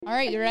All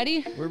right, you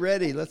ready? We're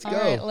ready. Let's go. All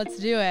right, let's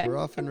do it. We're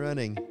off and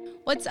running.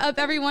 What's up,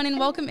 everyone, and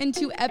welcome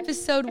into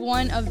episode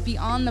 1 of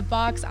Beyond the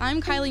Box.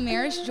 I'm Kylie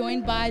Marish,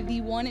 joined by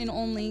the one and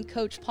only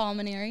Coach Paul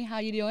Maneri. How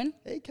you doing?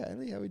 Hey,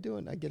 Kylie, how we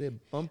doing? I get a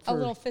bump for a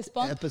little fist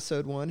bump.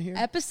 Episode 1 here.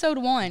 Episode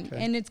 1,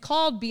 Okay. And it's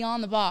called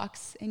Beyond the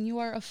Box, and you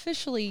are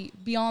officially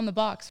beyond the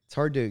box. It's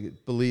hard to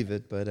believe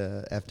it, but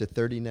after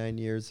 39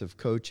 years of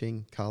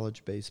coaching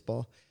college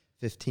baseball,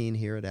 15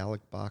 here at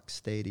Alec Box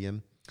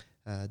Stadium,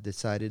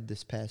 decided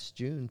this past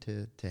June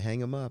to hang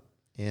them up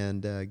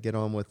and get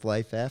on with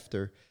life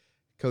after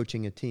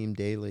coaching a team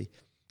daily.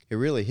 It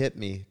really hit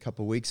me a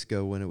couple weeks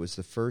ago when it was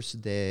the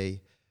first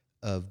day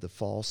of the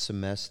fall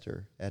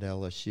semester at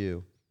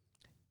LSU.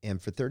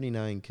 And for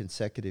 39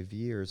 consecutive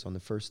years, on the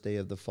first day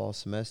of the fall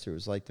semester, it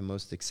was like the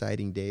most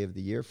exciting day of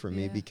the year for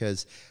me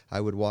because I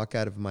would walk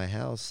out of my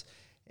house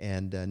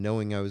and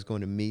knowing I was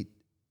going to meet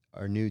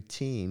our new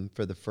team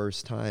for the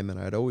first time, and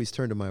I'd always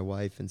turn to my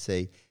wife and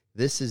say,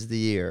 "This is the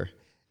year."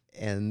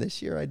 And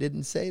this year I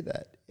didn't say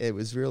that. It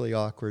was really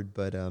awkward,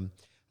 but I'm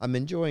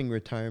enjoying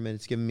retirement.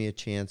 It's given me a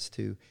chance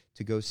to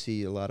go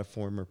see a lot of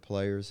former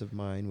players of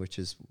mine, which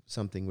is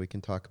something we can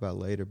talk about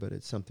later, but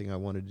it's something I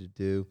wanted to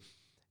do.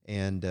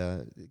 And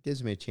it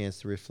gives me a chance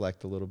to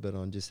reflect a little bit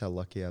on just how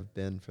lucky I've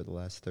been for the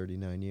last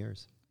 39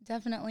 years.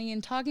 Definitely.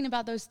 And talking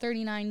about those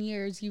 39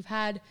 years, you've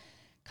had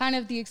kind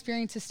of the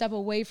experience to step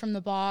away from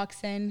the box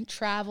and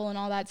travel and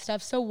all that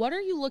stuff. So what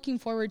are you looking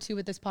forward to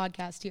with this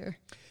podcast here?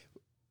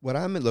 What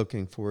I'm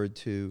looking forward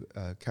to,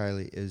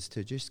 Kylie, is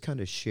to just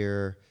kind of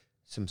share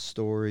some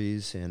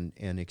stories and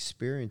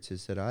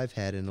experiences that I've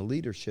had in a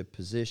leadership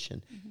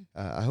position.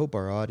 Mm-hmm. I hope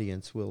our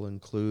audience will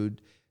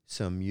include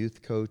some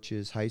youth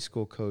coaches, high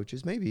school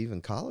coaches, maybe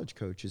even college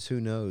coaches,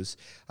 who knows.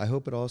 I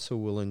hope it also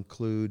will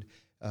include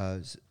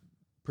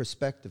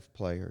prospective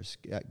players,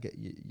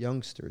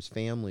 youngsters,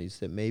 families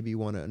that maybe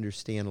want to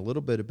understand a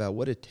little bit about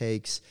what it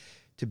takes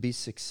to be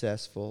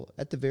successful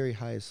at the very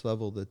highest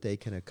level that they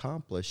can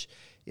accomplish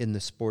in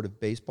the sport of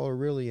baseball or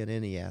really in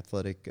any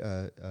athletic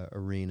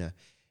arena.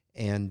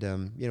 And,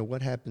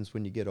 what happens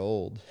when you get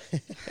old?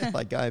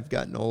 Like I've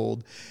gotten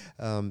old.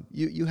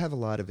 You have a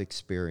lot of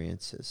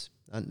experiences.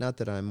 Not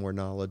that I'm more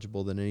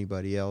knowledgeable than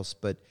anybody else,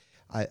 but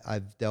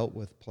I've dealt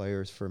with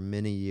players for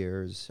many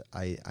years.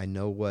 I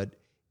know what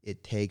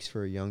it takes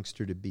for a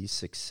youngster to be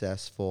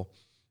successful,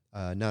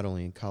 not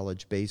only in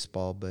college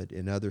baseball, but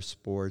in other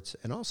sports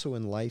and also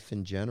in life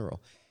in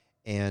general.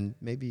 And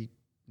maybe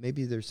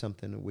there's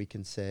something that we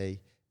can say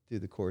through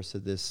the course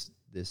of this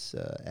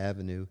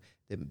avenue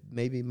that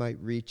maybe might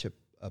reach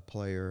a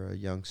player, a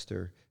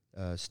youngster,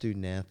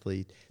 student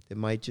athlete, that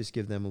might just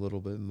give them a little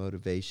bit of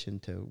motivation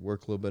to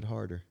work a little bit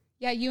harder.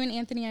 Yeah, you and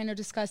Anthony, I know,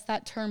 discussed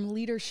that term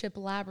leadership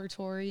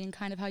laboratory and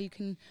kind of how you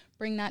can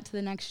bring that to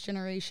the next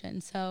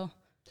generation. So,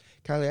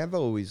 Kylie, I've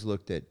always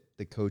looked at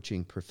the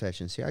coaching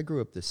profession. See, I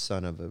grew up the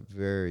son of a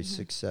very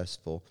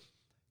successful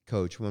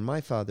coach. When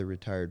my father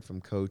retired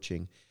from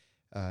coaching,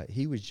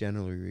 he was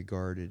generally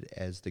regarded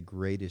as the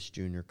greatest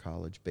junior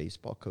college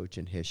baseball coach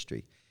in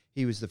history.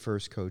 He was the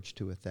first coach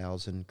to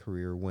 1,000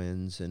 career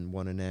wins and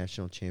won a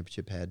national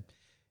championship, had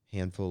a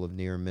handful of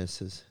near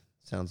misses.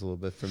 Sounds a little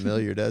bit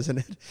familiar, doesn't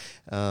it?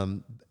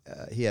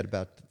 He had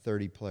about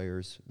 30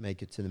 players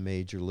make it to the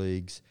major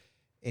leagues.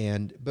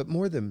 But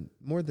more than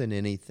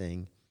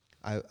anything,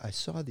 I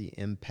saw the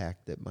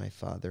impact that my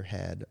father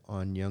had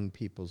on young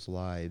people's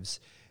lives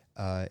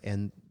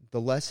and the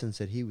lessons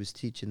that he was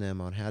teaching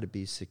them on how to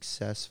be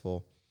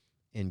successful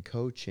in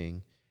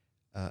coaching,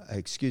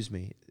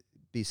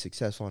 be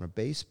successful on a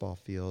baseball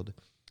field,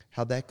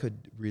 how that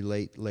could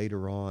relate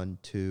later on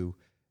to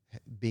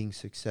being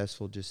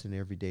successful just in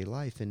everyday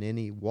life, in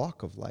any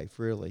walk of life,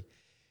 really.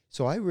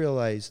 So I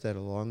realized that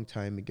a long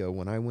time ago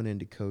when I went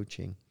into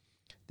coaching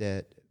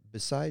that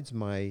besides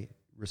my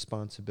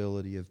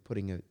responsibility of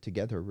putting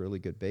together a really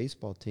good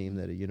baseball team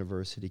that a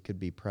university could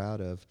be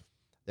proud of,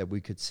 that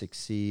we could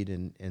succeed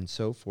and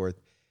so forth,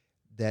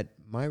 that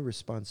my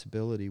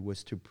responsibility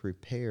was to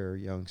prepare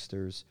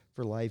youngsters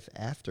for life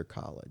after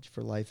college,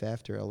 for life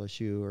after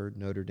LSU or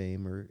Notre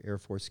Dame or Air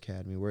Force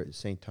Academy, or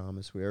St.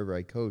 Thomas, wherever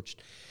I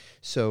coached.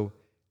 So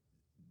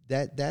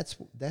that's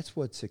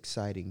what's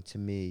exciting to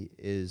me,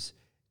 is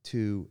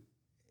to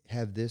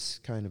have this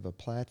kind of a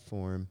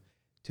platform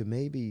to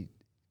maybe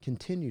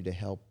continue to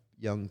help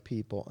young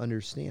people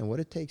understand what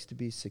it takes to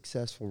be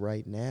successful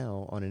right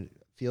now on a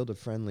field of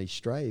friendly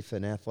strife,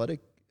 an athletic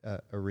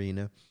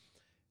arena.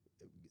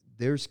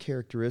 There's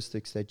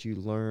characteristics that you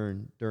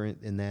learn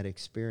in that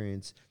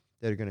experience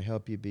that are going to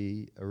help you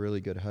be a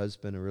really good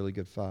husband, a really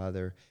good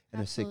father,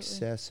 and Absolutely. A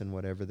success in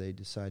whatever they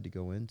decide to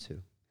go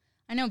into.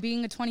 I know,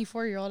 being a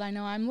 24-year-old, I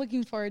know I'm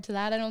looking forward to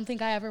that. I don't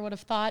think I ever would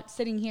have thought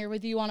sitting here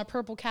with you on a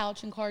purple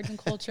couch in Cards and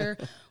Culture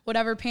would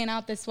ever pan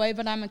out this way,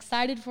 but I'm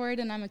excited for it,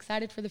 and I'm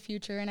excited for the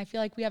future, and I feel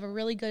like we have a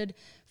really good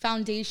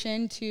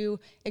foundation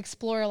to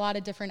explore a lot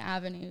of different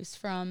avenues,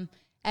 from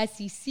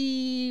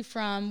SEC,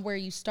 from where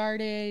you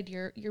started,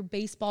 your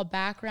baseball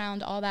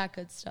background, all that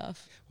good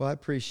stuff. Well, I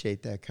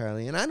appreciate that,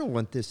 Kylie. And I don't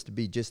want this to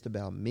be just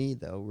about me,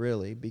 though,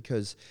 really,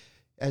 because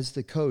as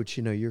the coach,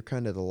 you're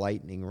kind of the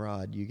lightning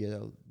rod. You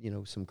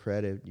get, some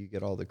credit, you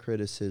get all the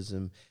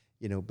criticism,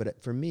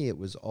 but for me, it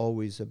was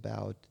always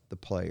about the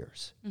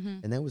players. Mm-hmm.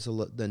 And that was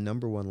the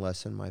number one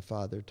lesson my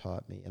father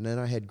taught me. And then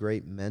I had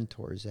great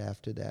mentors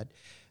after that.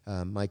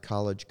 My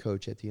college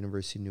coach at the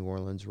University of New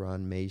Orleans,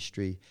 Ron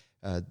Maestri,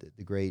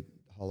 the great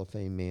Hall of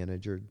Fame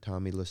manager,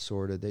 Tommy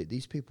Lasorda.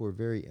 These people were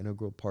very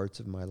integral parts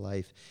of my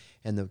life.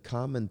 And the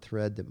common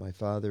thread that my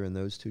father and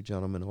those two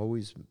gentlemen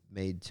always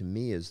made to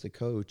me as a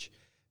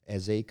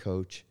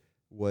coach,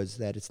 was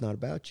that it's not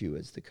about you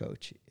as the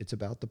coach. It's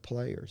about the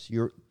players.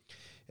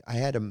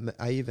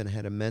 I even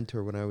had a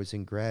mentor when I was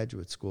in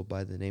graduate school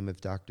by the name of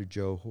Dr.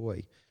 Joe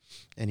Hoy.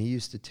 And he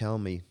used to tell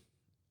me,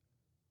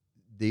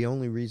 the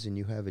only reason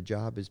you have a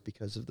job is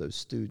because of those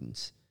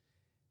students.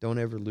 Don't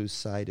ever lose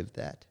sight of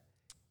that.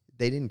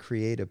 They didn't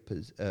create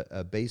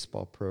a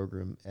baseball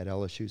program at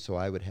LSU so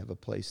I would have a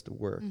place to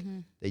work. Mm-hmm.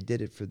 They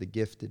did it for the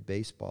gifted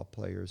baseball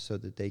players so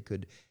that they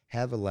could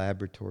have a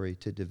laboratory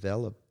to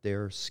develop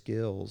their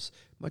skills,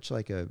 much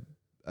like a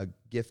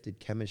gifted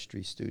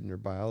chemistry student or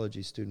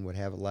biology student would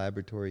have a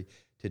laboratory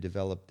to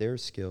develop their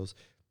skills.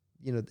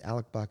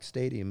 Alec Box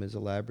Stadium is a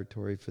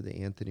laboratory for the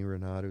Anthony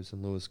Renatos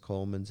and Lewis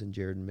Colemans and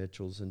Jared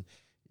Mitchells and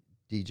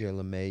DJ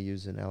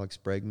LeMayus and Alex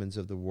Bregmans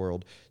of the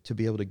world to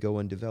be able to go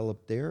and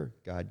develop their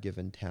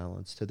God-given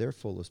talents to their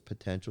fullest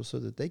potential so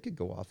that they could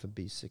go off and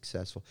be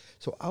successful.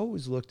 So I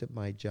always looked at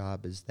my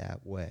job as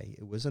that way.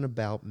 It wasn't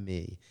about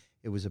me.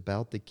 It was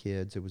about the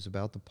kids. It was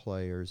about the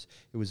players.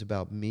 It was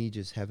about me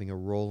just having a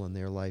role in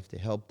their life to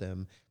help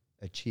them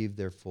achieve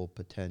their full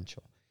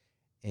potential.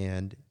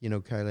 And,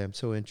 Kylie, I'm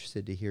so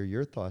interested to hear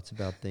your thoughts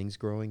about things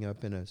growing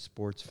up in a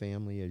sports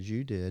family as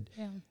you did,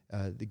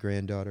 the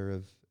granddaughter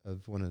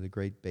of one of the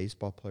great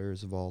baseball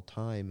players of all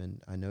time.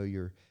 And I know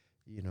your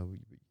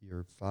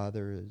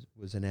father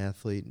was an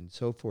athlete and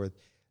so forth.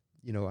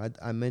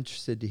 I'm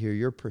interested to hear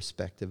your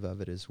perspective of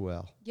it as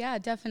well. Yeah,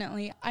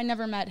 definitely. I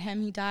never met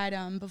him. He died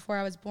before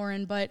I was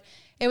born, but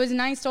it was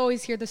nice to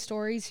always hear the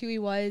stories, who he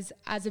was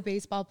as a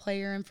baseball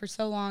player. And for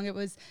so long, it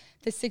was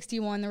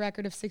the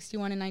record of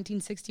 61 in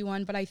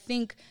 1961. But I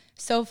think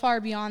so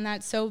far beyond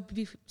that,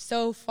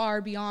 so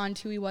far beyond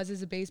who he was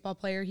as a baseball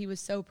player, he was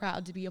so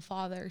proud to be a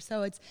father.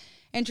 So it's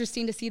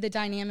interesting to see the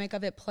dynamic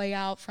of it play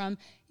out from,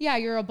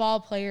 you're a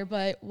ball player,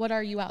 but what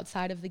are you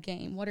outside of the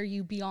game? What are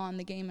you beyond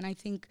the game? And I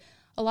think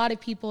a lot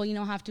of people,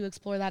 have to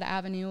explore that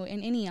avenue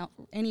in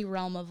any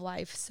realm of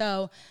life.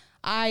 So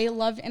I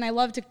love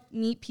to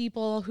meet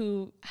people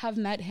who have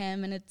met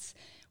him, and it's,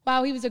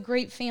 wow, he was a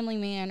great family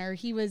man, or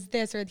he was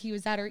this, or he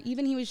was that, or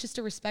even he was just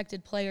a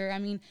respected player. I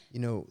mean,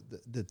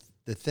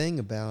 the thing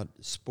about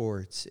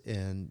sports,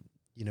 and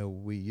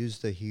we use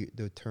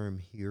the term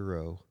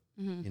hero,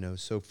 mm-hmm.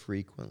 So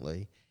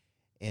frequently.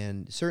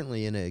 And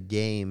certainly in a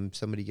game,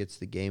 somebody gets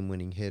the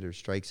game-winning hit or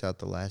strikes out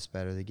the last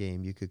batter of the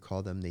game, you could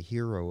call them the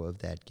hero of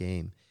that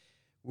game.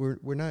 We're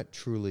not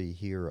truly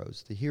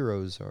heroes. The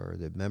heroes are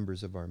the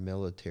members of our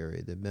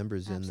military, the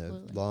members Absolutely.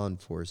 in the law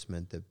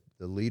enforcement,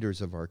 the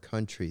leaders of our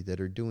country that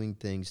are doing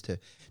things to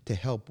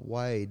help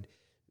wide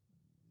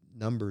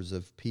numbers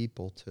of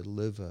people to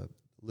live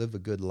a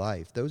good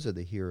life. Those are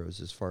the heroes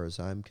as far as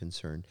I'm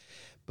concerned.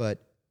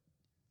 But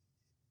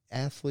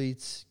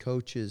athletes,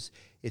 coaches,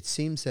 it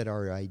seems that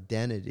our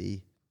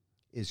identity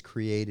is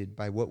created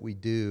by what we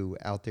do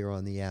out there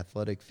on the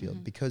athletic field,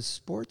 mm-hmm. because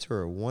sports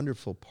are a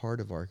wonderful part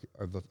of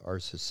our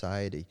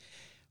society.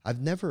 I've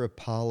never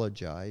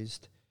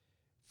apologized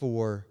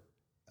for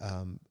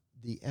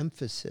the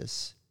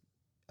emphasis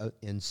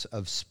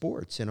of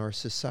sports in our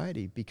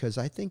society, because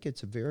I think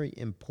it's a very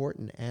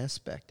important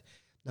aspect,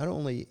 not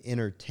only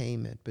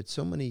entertainment, but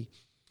so many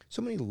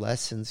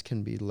lessons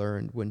can be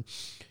learned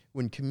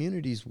when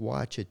communities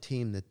watch a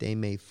team that they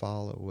may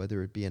follow,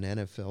 whether it be an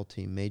NFL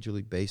team, Major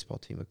League Baseball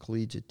team, a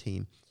collegiate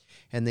team,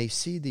 and they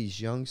see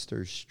these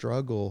youngsters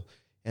struggle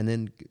and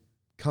then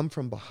come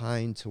from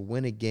behind to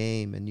win a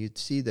game, and you'd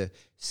see the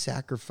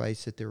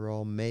sacrifice that they're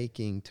all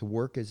making to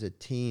work as a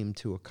team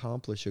to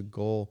accomplish a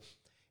goal,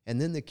 and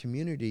then the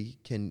community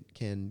can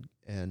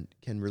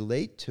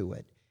relate to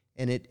it,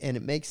 and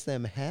it makes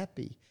them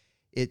happy.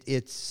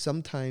 It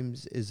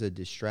sometimes is a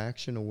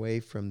distraction away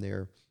from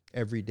their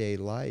everyday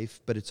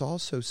life, but it's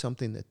also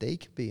something that they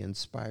can be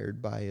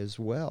inspired by as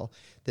well,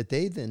 that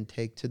they then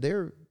take to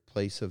their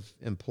place of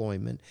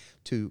employment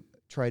to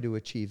try to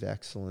achieve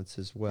excellence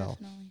as well.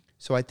 Definitely.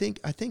 So I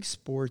think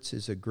sports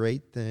is a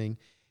great thing,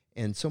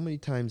 and so many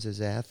times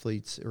as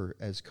athletes or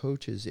as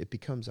coaches, it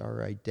becomes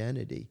our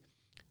identity.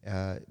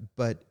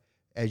 But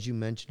as you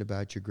mentioned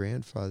about your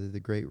grandfather, the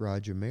great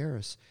Roger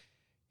Maris,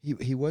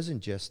 he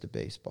wasn't just a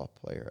baseball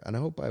player, and I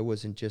hope I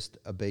wasn't just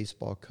a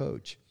baseball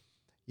coach.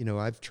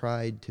 I've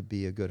tried to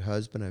be a good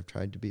husband. I've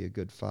tried to be a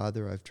good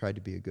father. I've tried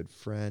to be a good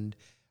friend.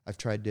 I've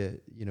tried to,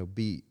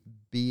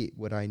 be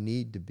what I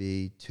need to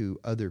be to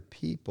other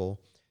people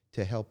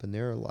to help in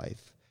their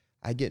life.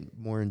 I get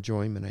more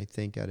enjoyment, I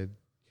think, out of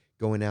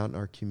going out in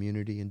our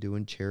community and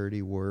doing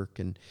charity work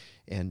and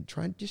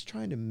trying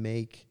to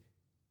make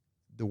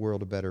the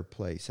world a better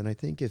place. And I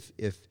think if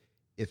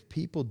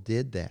people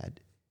did that,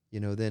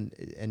 then,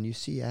 and you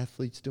see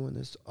athletes doing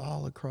this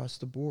all across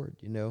the board,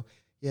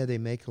 Yeah, they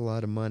make a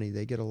lot of money.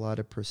 They get a lot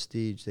of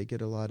prestige. They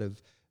get a lot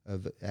of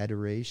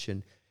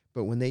adoration.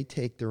 But when they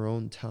take their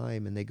own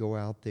time and they go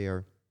out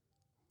there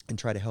and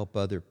try to help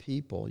other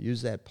people,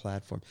 use that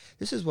platform.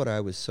 This is what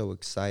I was so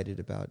excited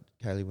about,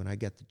 Kylie, when I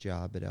got the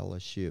job at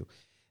LSU.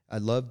 I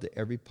loved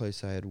every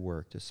place I had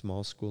worked, a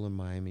small school in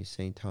Miami,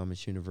 St.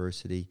 Thomas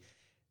University,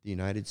 the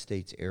United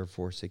States Air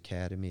Force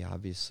Academy.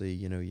 Obviously,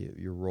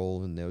 your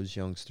role in those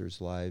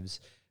youngsters' lives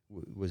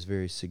was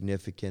very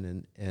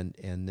significant, and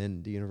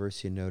then the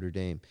University of Notre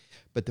Dame.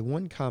 But the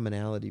one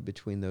commonality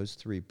between those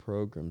three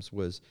programs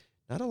was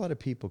not a lot of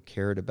people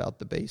cared about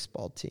the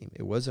baseball team.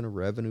 It wasn't a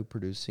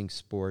revenue-producing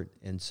sport,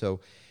 and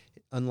so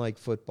unlike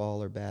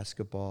football or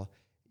basketball,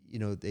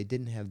 they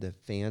didn't have the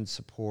fan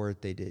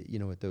support they did,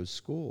 at those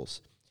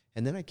schools.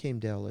 And then I came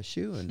to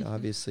LSU, and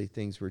obviously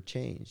things were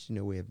changed.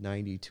 We have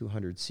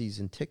 9,200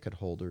 season ticket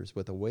holders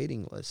with a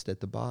waiting list at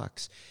the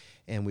box,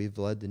 and we've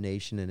led the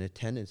nation in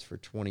attendance for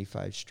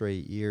 25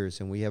 straight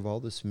years, and we have all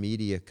this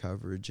media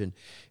coverage, and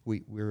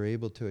we're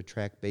able to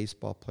attract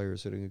baseball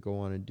players that are going to go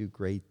on and do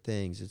great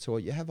things. And so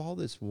you have all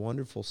this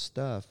wonderful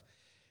stuff.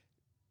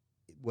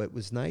 What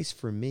was nice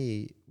for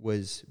me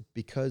was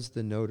because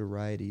the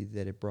notoriety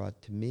that it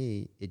brought to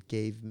me, it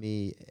gave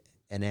me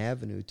an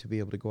avenue to be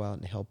able to go out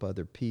and help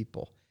other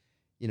people.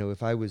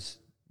 If I was,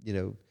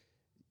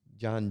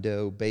 John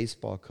Doe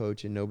baseball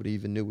coach and nobody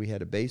even knew we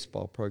had a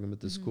baseball program at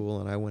the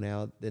school and I went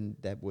out, then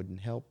that wouldn't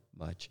help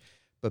much.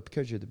 But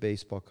because you're the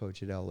baseball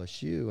coach at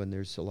LSU and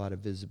there's a lot of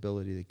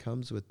visibility that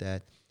comes with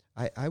that,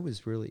 I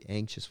was really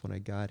anxious when I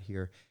got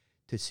here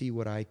to see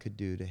what I could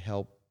do to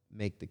help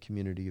make the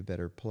community a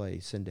better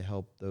place and to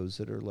help those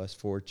that are less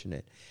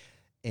fortunate.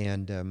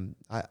 And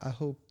I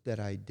hope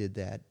that I did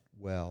that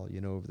well,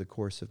 over the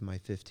course of my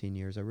 15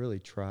 years. I really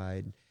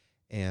tried.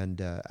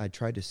 And I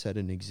tried to set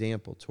an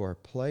example to our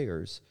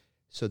players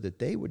so that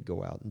they would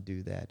go out and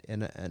do that.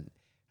 And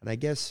I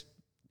guess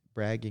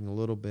bragging a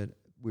little bit,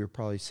 we were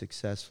probably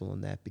successful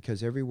in that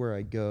because everywhere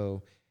I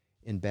go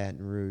in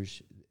Baton Rouge,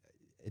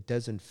 it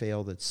doesn't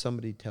fail that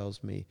somebody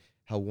tells me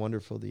how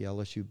wonderful the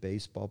LSU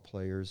baseball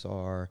players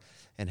are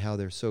and how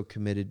they're so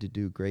committed to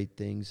do great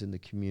things in the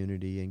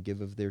community and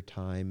give of their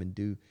time and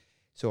do.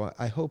 So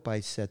I hope I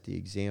set the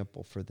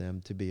example for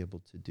them to be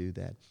able to do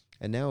that.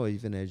 And now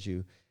even as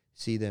you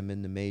see them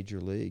in the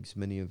major leagues,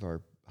 many of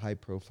our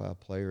high-profile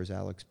players,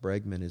 Alex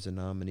Bregman is a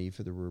nominee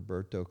for the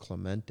Roberto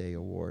Clemente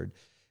Award.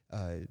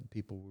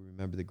 People will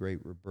remember the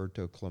great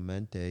Roberto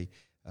Clemente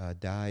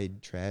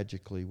died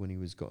tragically when he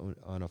was going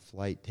on a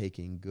flight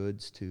taking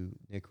goods to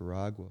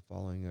Nicaragua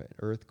following an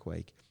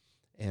earthquake.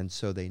 And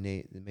so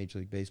the Major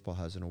League Baseball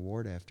has an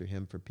award after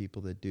him for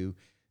people that do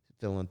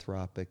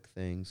philanthropic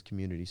things,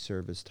 community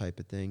service type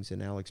of things.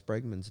 And Alex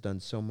Bregman's done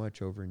so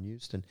much over in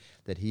Houston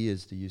that he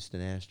is the Houston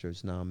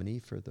Astros nominee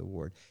for the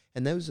award.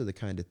 And those are the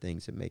kind of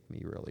things that make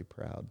me really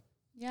proud.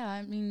 Yeah,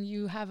 I mean,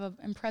 you have an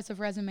impressive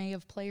resume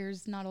of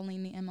players not only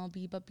in the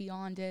MLB but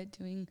beyond it,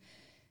 doing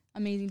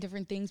amazing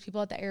different things,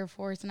 people at the Air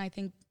Force, and I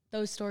think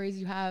those stories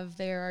you have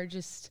there are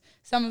just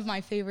some of my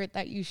favorite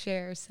that you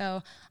share.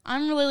 So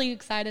I'm really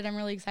excited. I'm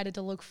really excited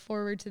to look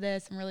forward to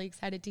this. I'm really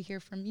excited to hear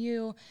from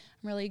you.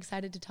 I'm really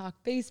excited to talk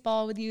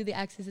baseball with you, the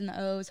X's and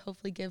the O's,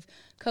 hopefully give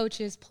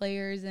coaches,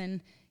 players,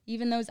 and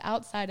even those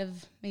outside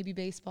of maybe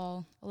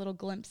baseball a little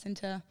glimpse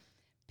into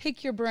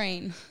pick your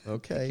brain.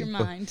 Okay. Pick your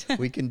mind.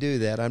 We can do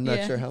that. I'm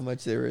not sure how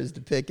much there is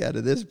to pick out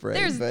of this brain.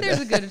 There's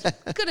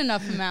a good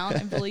enough amount,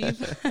 I believe.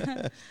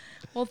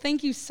 Well,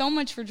 thank you so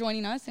much for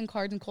joining us in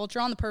Cards and Culture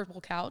on the Purple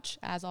Couch,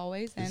 as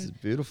always. This is a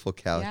beautiful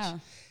couch. Yeah.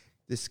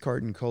 This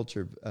Card and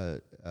Culture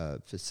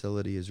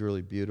facility is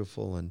really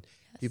beautiful, and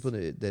people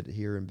that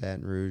here in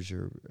Baton Rouge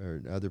or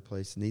in other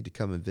places need to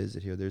come and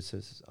visit here. There's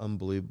this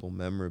unbelievable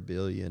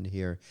memorabilia in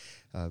here.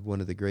 One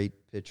of the great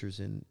pitchers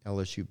in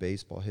LSU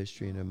baseball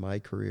history and in my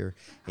career,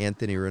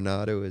 Anthony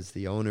Renato, is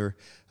the owner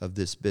of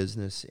this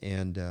business,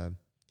 and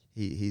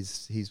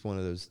he's one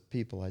of those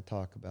people I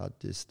talk about,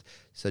 just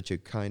such a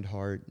kind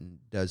heart and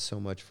does so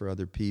much for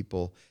other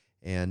people.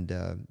 And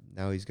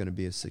now he's going to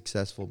be a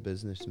successful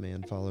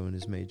businessman following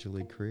his major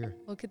league career.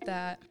 Look at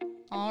that.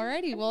 All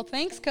righty. Well,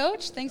 thanks,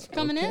 Coach. Thanks for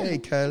coming in. Hey,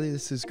 Kylie,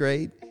 this is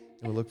great. And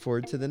we'll look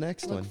forward to the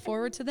next one. Look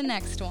forward to the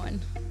next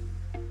one.